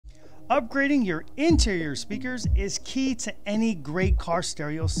Upgrading your interior speakers is key to any great car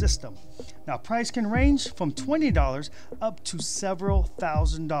stereo system. Now, price can range from $20 up to several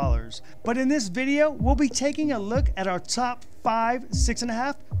 $1,000s. But in this video, we'll be taking a look at our top 5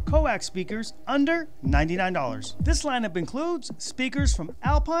 6.5 coax speakers under $99. This lineup includes speakers from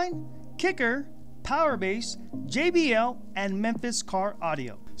Alpine, Kicker, PowerBass, JBL, and Memphis Car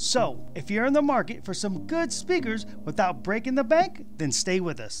Audio. So, if you're in the market for some good speakers without breaking the bank, then stay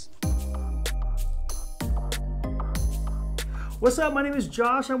with us. What's up? My name is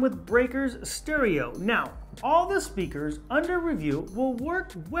Josh. I'm with Breakers Stereo. Now, all the speakers under review will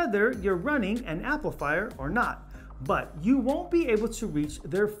work whether you're running an amplifier or not, but you won't be able to reach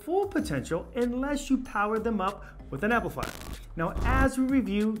their full potential unless you power them up with an amplifier. Now, as we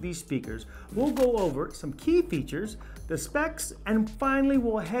review these speakers, we'll go over some key features, the specs, and finally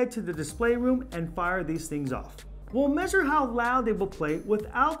we'll head to the display room and fire these things off. We'll measure how loud they will play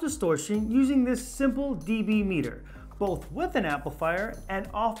without distortion using this simple dB meter, both with an amplifier and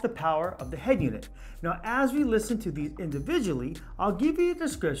off the power of the head unit. Now, as we listen to these individually, I'll give you a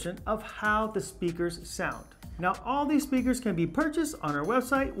description of how the speakers sound. Now, all these speakers can be purchased on our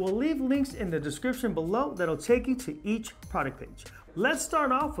website. We'll leave links in the description below that'll take you to each product page. Let's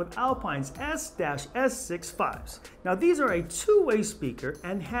start off with Alpine's S-S65s. Now, these are a two-way speaker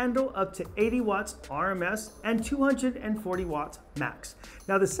and handle up to 80 watts RMS and 240 watts max.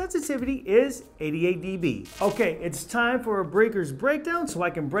 Now, the sensitivity is 88 dB. Okay, it's time for a breakers breakdown so I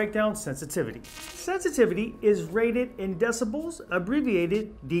can break down sensitivity. Sensitivity is rated in decibels,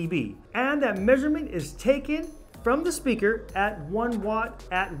 abbreviated dB, and that measurement is taken from the speaker at 1 watt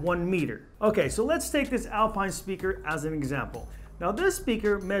at 1 meter. Okay, so let's take this Alpine speaker as an example. Now, this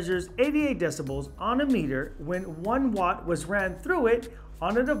speaker measures 88 decibels on a meter when 1 watt was ran through it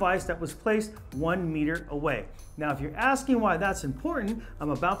on a device that was placed 1 meter away. Now, if you're asking why that's important,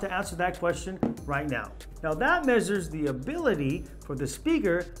 I'm about to answer that question right now. Now, that measures the ability for the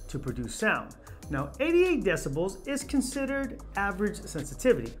speaker to produce sound. Now, 88 decibels is considered average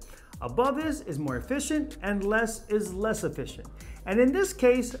sensitivity. Above this is more efficient and less is less efficient. And in this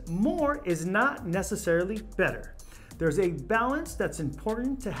case, more is not necessarily better. There's a balance that's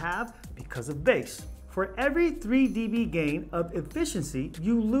important to have because of bass. For every 3 dB gain of efficiency,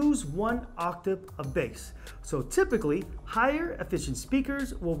 you lose 1 octave of bass. So typically, higher efficient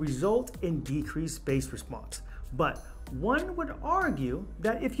speakers will result in decreased bass response. But one would argue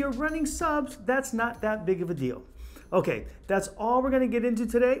that if you're running subs, that's not that big of a deal. Okay, that's all we're going to get into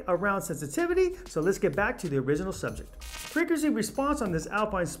today around sensitivity, so let's get back to the original subject. Frequency response on this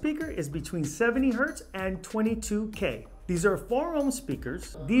Alpine speaker is between 70 Hz and 22K. These are 4-ohm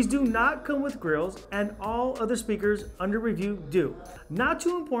speakers. These do not come with grills, and all other speakers under review do. Not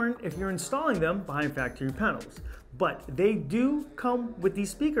too important if you're installing them behind factory panels, but they do come with these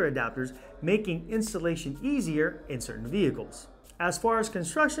speaker adapters, making installation easier in certain vehicles. As far as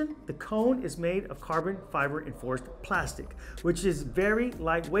construction, the cone is made of carbon fiber enforced plastic, which is very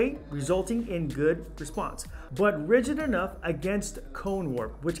lightweight, resulting in good response, but rigid enough against cone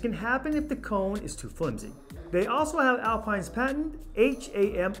warp, which can happen if the cone is too flimsy. They also have Alpine's patent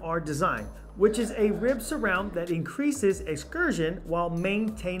HAMR design, which is a rib surround that increases excursion while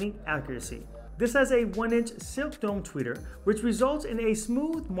maintaining accuracy. This has a 1-inch silk dome tweeter, which results in a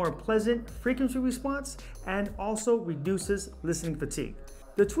smooth, more pleasant frequency response and also reduces listening fatigue.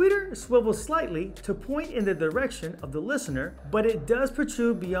 The tweeter swivels slightly to point in the direction of the listener, but it does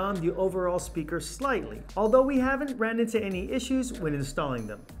protrude beyond the overall speaker slightly, although we haven't ran into any issues when installing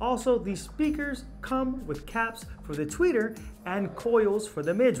them. Also, these speakers come with caps for the tweeter and coils for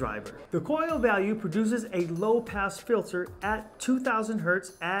the mid-driver. The coil value produces a low-pass filter at 2000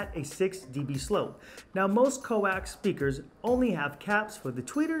 Hz at a 6 dB slope. Now, most coax speakers only have caps for the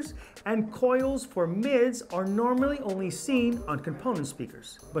tweeters, and coils for mids are normally only seen on component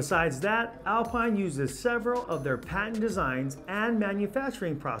speakers. Besides that, Alpine uses several of their patent designs and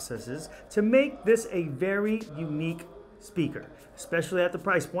manufacturing processes to make this a very unique speaker, especially at the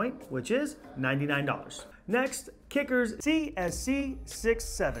price point, which is $99. Next, Kicker's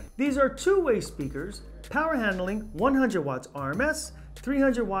CSC67. These are two-way speakers, power handling 100 watts RMS,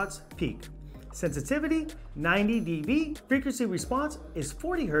 300 watts peak. Sensitivity 90 dB, frequency response is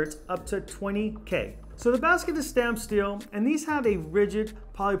 40 Hz up to 20K. So the basket is stamped steel, and these have a rigid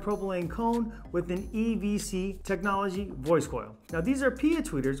polypropylene cone with an EVC technology voice coil. Now, these are PIA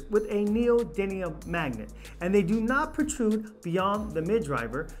tweeters with a neodymium magnet, and they do not protrude beyond the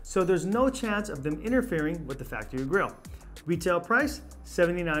mid-driver, so there's no chance of them interfering with the factory grill. Retail price,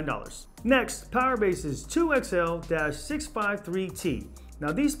 $79. Next, PowerBass's 2XL-653T.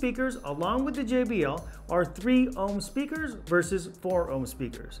 Now these speakers, along with the JBL, are 3 ohm speakers versus 4 ohm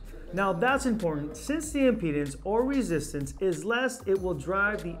speakers. Now that's important since the impedance or resistance is less, it will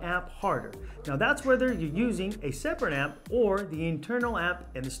drive the amp harder. Now that's whether you're using a separate amp or the internal amp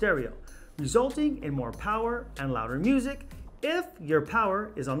in the stereo, resulting in more power and louder music if your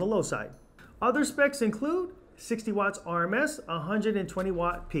power is on the low side. Other specs include 60 watts RMS, 120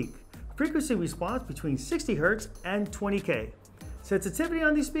 watt peak, frequency response between 60 Hz and 20K. Sensitivity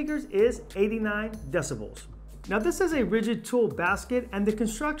on these speakers is 89 decibels. Now this is a rigid tool basket, and the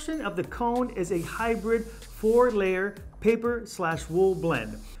construction of the cone is a hybrid 4-layer paper/wool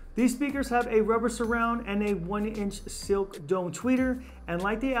blend. These speakers have a rubber surround and a 1-inch silk dome tweeter, and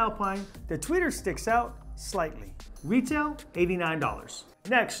like the Alpine, the tweeter sticks out slightly. Retail, $89.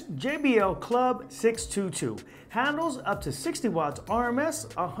 Next, JBL Club622 handles up to 60 watts RMS,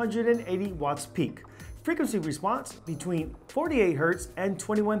 180 watts peak. Frequency response between 48 Hz and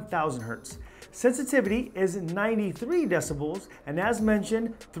 21,000 Hz. Sensitivity is 93 decibels, and as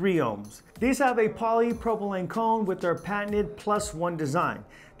mentioned, 3 ohms. These have a polypropylene cone with their patented +1 design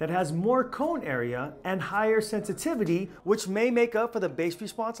that has more cone area and higher sensitivity, which may make up for the bass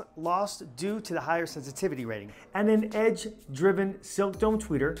response lost due to the higher sensitivity rating. And an edge-driven silk dome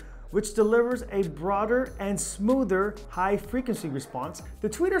tweeter, which delivers a broader and smoother high frequency response. The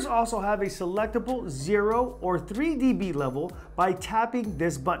tweeters also have a selectable 0 or 3 dB level by tapping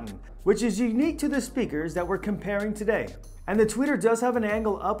this button, which is unique to the speakers that we're comparing today. And the tweeter does have an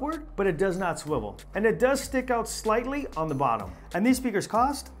angle upward, but it does not swivel. And it does stick out slightly on the bottom. And these speakers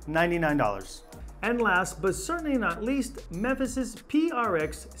cost $99. And last, but certainly not least, Memphis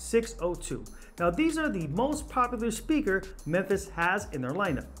PRX602. Now these are the most popular speaker Memphis has in their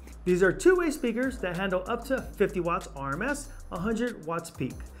lineup. These are 2-way speakers that handle up to 50 watts RMS, 100 watts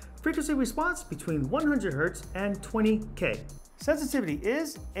peak. Frequency response between 100 Hz and 20K. Sensitivity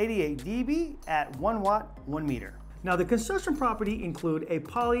is 88 dB at 1 watt, 1 meter. Now the construction property include a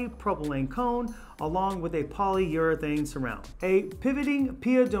polypropylene cone along with a polyurethane surround, a pivoting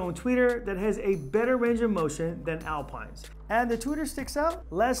PIA dome tweeter that has a better range of motion than Alpine's, and the tweeter sticks out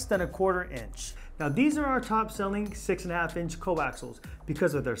less than 1/4 inch. Now these are our top selling 6.5 inch coaxials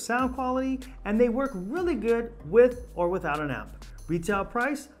because of their sound quality, and they work really good with or without an amp. Retail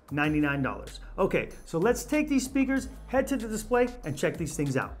price, $99. Okay, so let's take these speakers, head to the display, and check these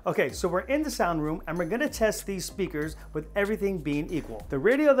things out. Okay, so we're in the sound room, and we're gonna test these speakers with everything being equal. The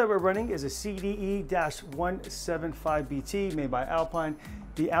radio that we're running is a CDE-175BT made by Alpine.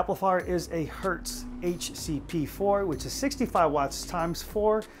 The amplifier is a Hertz HCP4, which is 65 watts times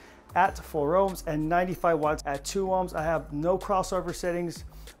 4 at 4 ohms and 95 watts at 2 ohms. I have no crossover settings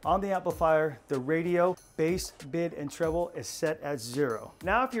on the amplifier. The radio, bass, mid, and treble is set at 0.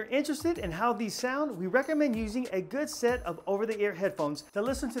 Now, if you're interested in how these sound, we recommend using a good set of over-the-ear headphones to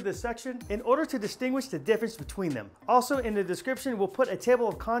listen to this section in order to distinguish the difference between them. Also, in the description, we'll put a table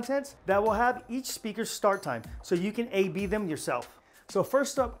of contents that will have each speaker's start time, so you can A/B them yourself. So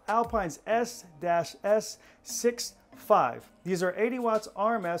first up, Alpine's S-S65. These are 80 watts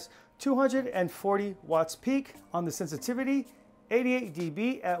RMS, 240 watts peak. On the sensitivity, 88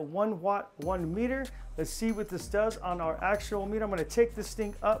 dB at 1 watt, 1 meter. Let's see what this does on our actual meter. I'm gonna take this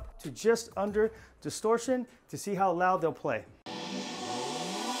thing up to just under distortion to see how loud they'll play.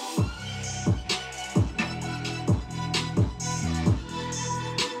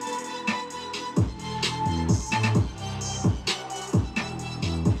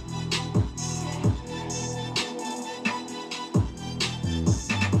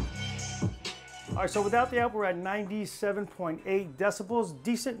 All right, so without the amp, we're at 97.8 decibels,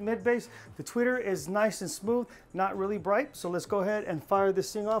 decent mid bass. The tweeter is nice and smooth, not really bright. So let's go ahead and fire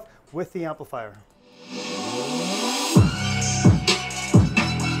this thing off with the amplifier.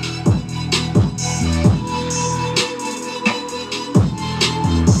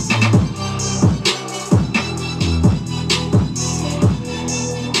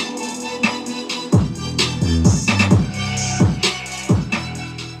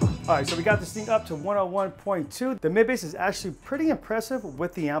 All right, so we got this thing up to 101.2. The mid bass is actually pretty impressive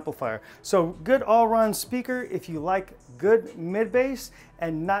with the amplifier. So good all-around speaker if you like good mid bass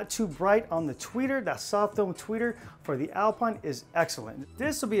and not too bright on the tweeter. That soft dome tweeter for the Alpine is excellent.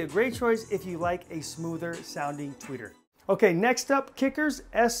 This will be a great choice if you like a smoother sounding tweeter. Okay, next up, Kickers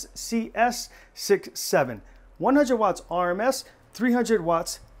S-S67. 100 watts RMS, 300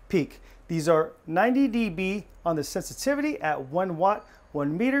 watts peak. These are 90 dB on the sensitivity at 1 watt,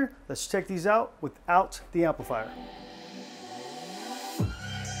 1 meter. Let's check these out without the amplifier.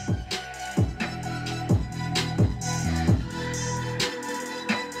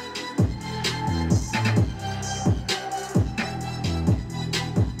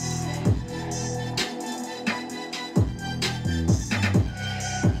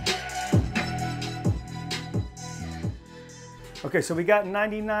 Okay, so we got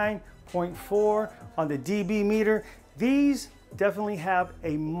 99.4 on the dB meter. These definitely have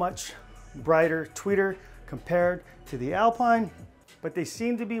a much brighter tweeter compared to the Alpine, but they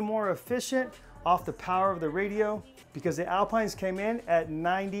seem to be more efficient off the power of the radio because the Alpines came in at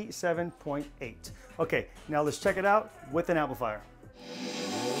 97.8. Okay, now let's check it out with an amplifier.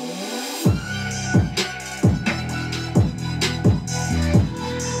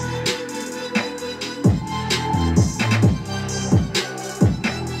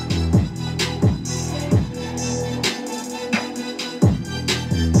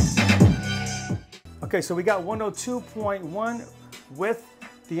 Okay, so we got 102.1 with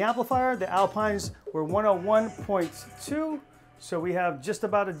the amplifier. The Alpines were 101.2, so we have just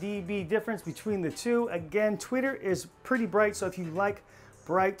about a dB difference between the two. Again, tweeter is pretty bright, so if you like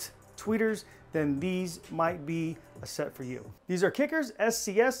bright tweeters, then these might be a set for you. These are Kickers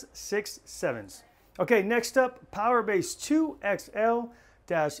SCS67s. Okay, next up, PowerBass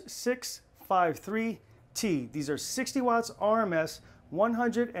 2XL-653T. These are 60 watts RMS,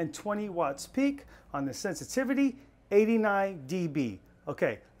 120 watts peak on the sensitivity, 89 dB.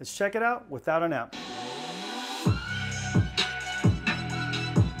 Okay, let's check it out without an amp.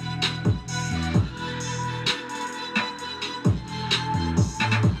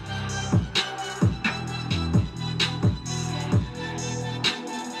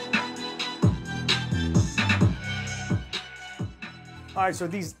 All right, so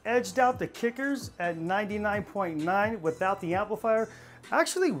these edged out the Kickers at 99.9 without the amplifier.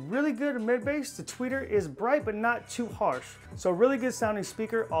 Actually really good mid-bass. The tweeter is bright but not too harsh. So really good sounding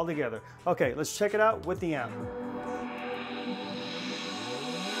speaker altogether. Okay, let's check it out with the amp.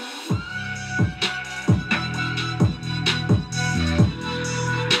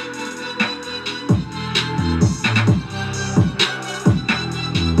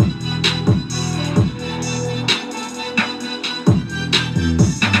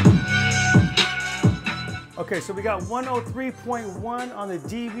 Okay, so we got 103.1 on the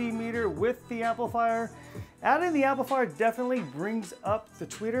dB meter with the amplifier. Adding the amplifier definitely brings up the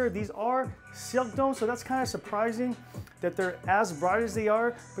tweeter. These are silk dome, so that's kind of surprising that they're as bright as they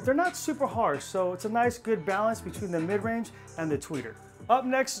are, but they're not super harsh, so it's a nice good balance between the mid-range and the tweeter. Up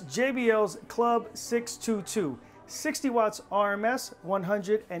next, JBL's Club622. 60 watts RMS,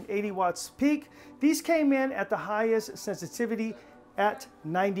 180 watts peak. These came in at the highest sensitivity at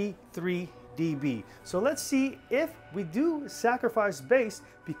 93 dB. So let's see if we do sacrifice bass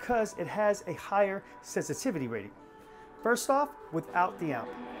because it has a higher sensitivity rating. First off, without the amp.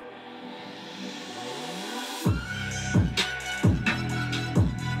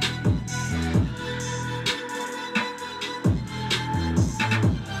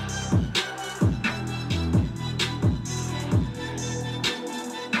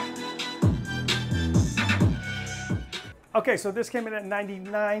 Okay, so this came in at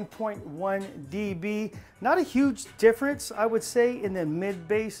 99.1 dB. Not a huge difference, I would say, in the mid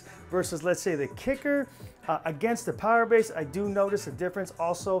bass versus, let's say, the Kicker. Against the PowerBass, I do notice a difference.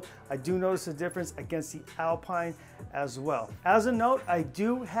 Also, I do notice a difference against the Alpine as well. As a note, I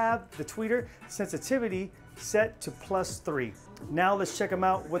do have the tweeter sensitivity set to +3. Now let's check them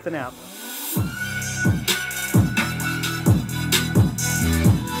out with an amp.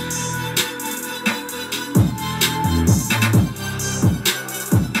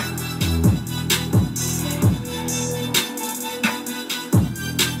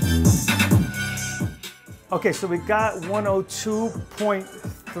 Okay, so we got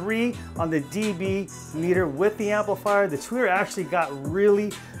 102.3 on the dB meter with the amplifier. The tweeter actually got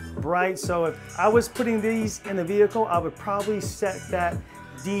really bright, so if I was putting these in the vehicle, I would probably set that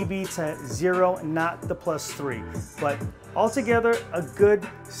dB to 0, not the +3. But altogether, a good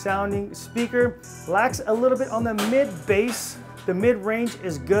sounding speaker. Lacks a little bit on the mid bass. The mid-range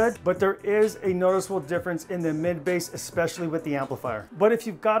is good, but there is a noticeable difference in the mid-bass, especially with the amplifier. But if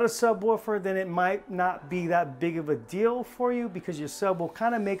you've got a subwoofer, then it might not be that big of a deal for you because your sub will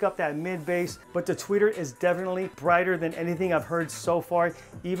kind of make up that mid-bass, but the tweeter is definitely brighter than anything I've heard so far,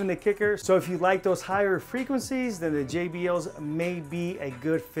 even the Kicker. So if you like those higher frequencies, then the JBLs may be a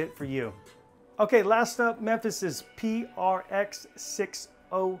good fit for you. Okay, last up, Memphis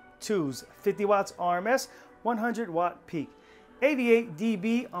PRX602s, 50 watts RMS, 100 watt peak. 88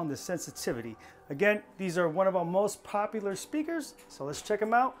 dB on the sensitivity. Again, these are one of our most popular speakers, so let's check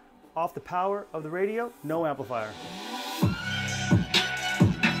them out off the power of the radio, no amplifier.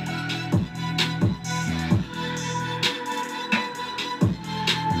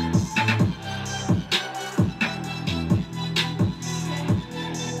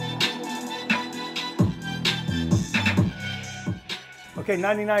 Okay,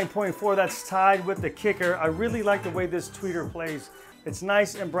 99.4, that's tied with the kicker. I really like the way this tweeter plays. It's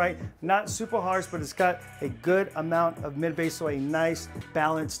nice and bright, not super harsh, but it's got a good amount of mid-bass, so a nice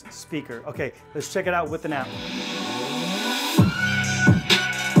balanced speaker. Okay, let's check it out with an amp.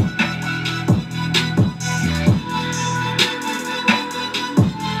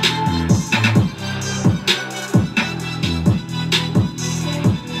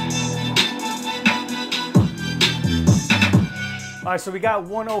 All right, so we got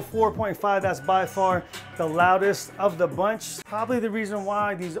 104.5. That's by far the loudest of the bunch. Probably the reason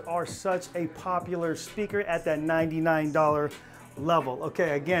why these are such a popular speaker at that $99 level.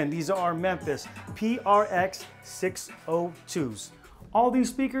 Okay, again, these are Memphis PRX602s. All these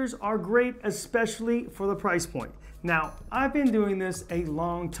speakers are great, especially for the price point. Now, I've been doing this a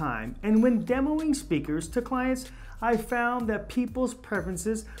long time, and when demoing speakers to clients, I found that people's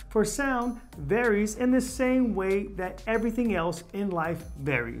preferences for sound varies in the same way that everything else in life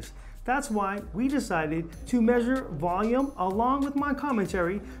varies. That's why we decided to measure volume along with my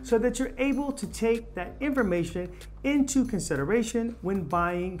commentary so that you're able to take that information into consideration when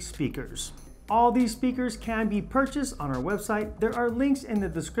buying speakers. All these speakers can be purchased on our website. There are links in the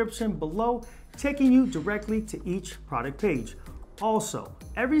description below taking you directly to each product page. Also,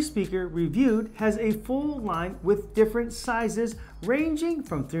 every speaker reviewed has a full line with different sizes ranging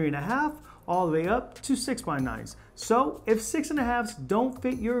from 3.5 all the way up to 6x9s. So if 6.5s don't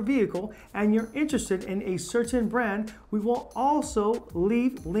fit your vehicle and you're interested in a certain brand, we will also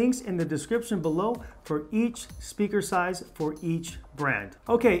leave links in the description below for each speaker size for each brand.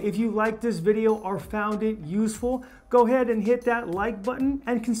 Okay, if you liked this video or found it useful, go ahead and hit that like button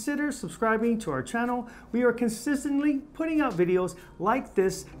and consider subscribing to our channel. We are consistently putting out videos like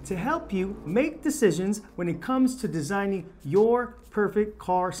this to help you make decisions when it comes to designing your perfect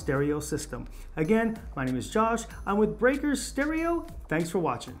car stereo system. Again, my name is Josh. I'm with Breakers Stereo. Thanks for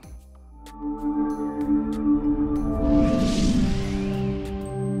watching.